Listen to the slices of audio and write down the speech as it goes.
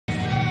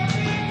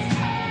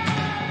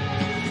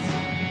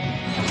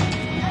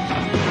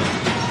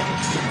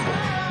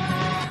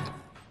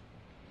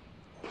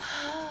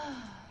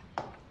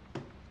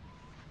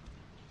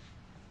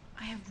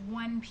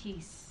one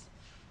piece.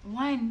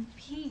 One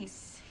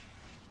piece.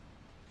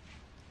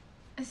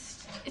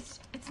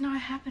 It's not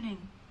happening.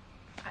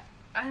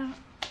 I don't...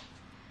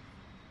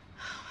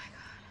 Oh my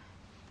God.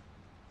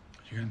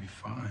 You're gonna be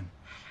fine.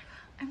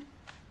 I'm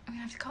gonna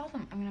have to call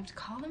them. I'm gonna have to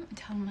call them and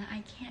tell them that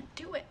I can't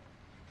do it.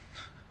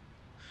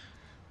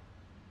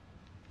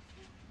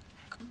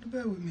 Come to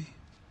bed with me.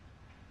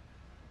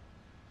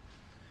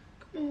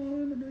 Come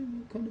on, I know you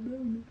won't come to bed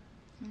with me.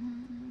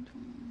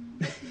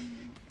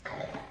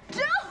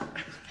 No!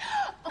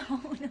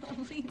 Oh, no,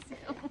 please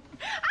no.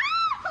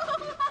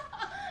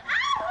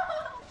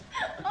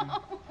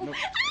 No.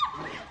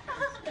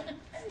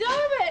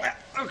 Stop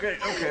it!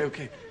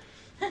 Okay.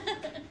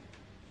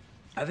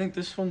 I think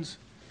this one's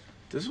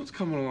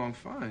coming along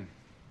fine.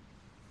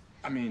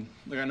 I mean,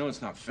 look, I know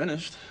it's not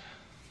finished,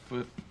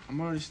 but I'm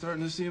already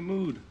starting to see a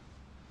mood.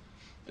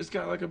 It's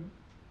got like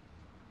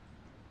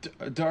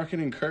a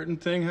darkening curtain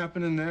thing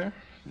happening there,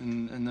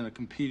 and then a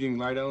competing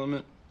light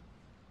element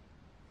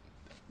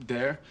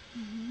there.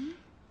 Mm-hmm.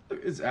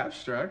 It's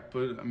abstract,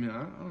 but I mean, I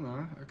don't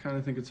know. I kind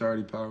of think it's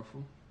already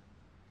powerful.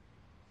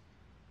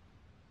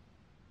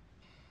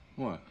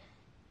 What?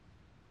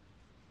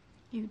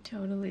 You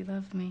totally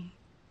love me.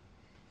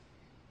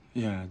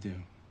 Yeah, I do.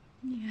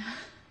 Yeah,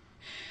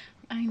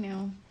 I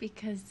know,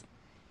 because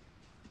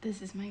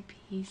this is my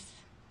piece.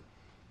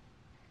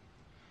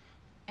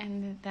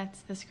 And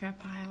that's the scrap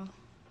pile,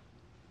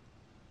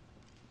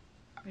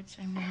 which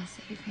I'm now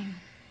saving.